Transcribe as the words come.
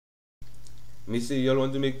Me say y'all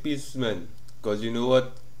want to make peace, man. Cause you know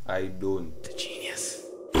what? I don't. The genius.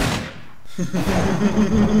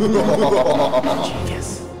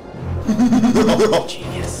 Genius.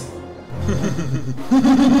 Genius.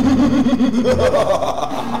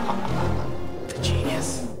 The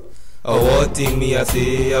genius. One thing me I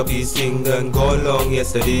say, a peace thing done gone long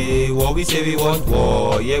yesterday. What we say we want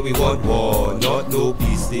war, yeah we want war, not no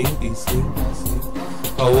peace thing, peace thing, peace thing.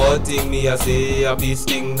 One thing me I say, a peace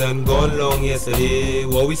thing done gone long yesterday.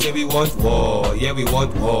 What we say we want war, yeah we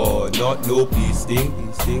want war, not no peace thing,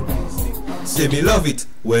 peace thing, peace thing. Say me love it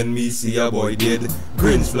when me see a boy dead.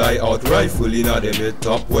 Grins fly out, rifle in a dem head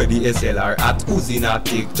top. Where the SLR at, who's in a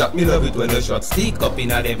take chop. Me love it when the shot stick up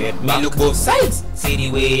in a dem head back. Me look both sides, see the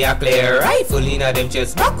way I clear. Rifle in a dem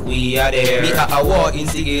chest back, we are there. Me a war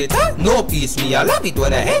instigator, no peace. Me I love it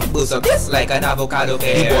when a head boost up just like an avocado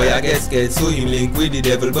pear. The boy I get scared, so him link with the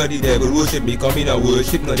devil. But the devil worship me, come in a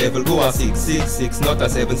worship. No devil go a 666, not a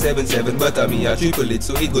 777. But a me a triple it,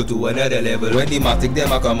 so it go to another level. When the matic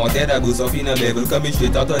them a come out, head a boost up in a level. Coming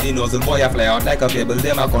straight out of the nozzle, boy I fly out like a pebble.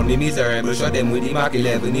 Them a call me miserable, shot them with the Mark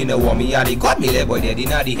 11. In the war me a they got me left, boy they did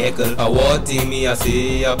not the heckle. A war thing me I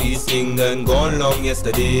say, a peace thing done gone long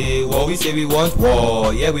yesterday. What we say we want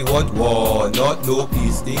war, yeah we want war, not no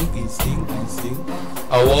peace thing, peace thing, peace thing.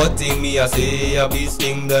 A war thing me I say, a peace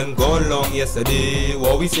thing done gone long yesterday.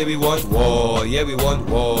 What we say we want war, yeah we want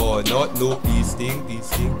war, not no peace thing, peace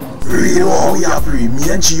thing. Real war we are free, me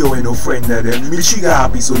and GIO ain't no friend of them. Me trigger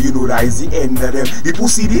happy so you know that is the end of them. The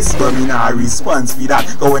pussy this but me nah response for that.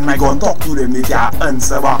 Cause when my gun talk to them they can't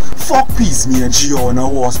answer back. Fuck peace, me and GIO on a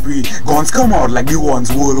war spree. Guns come out like the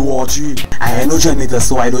ones World War III. I ain't no janitor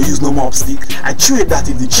so I don't use no mop stick. I trade that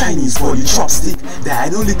if the Chinese for the chopstick. There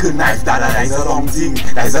ain't no little knife that is a long thing.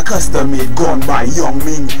 That is a custom made gun by Young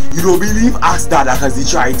Ming. You don't believe? Ask Dada cause he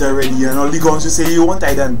tried it already. And all the guns you say you want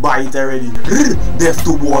I done buy it already. Death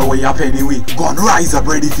to war where you anyway. Gun rise up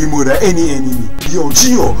ready for murder any enemy. Yo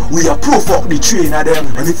GIO, we are pro fuck the train of them.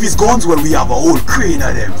 And if it's guns well we have a whole crane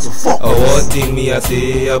of them. So fuck one thing me I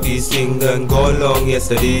say, a peace thing done gone long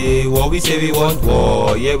yesterday. What we say we want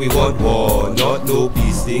war, yeah we want war, not no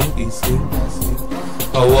peace thing, peace thing, peace thing.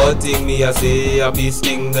 One thing me I say, a peace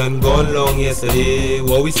thing done gone long yesterday.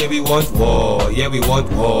 What we say we want war, yeah we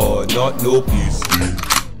want war, not no peace thing.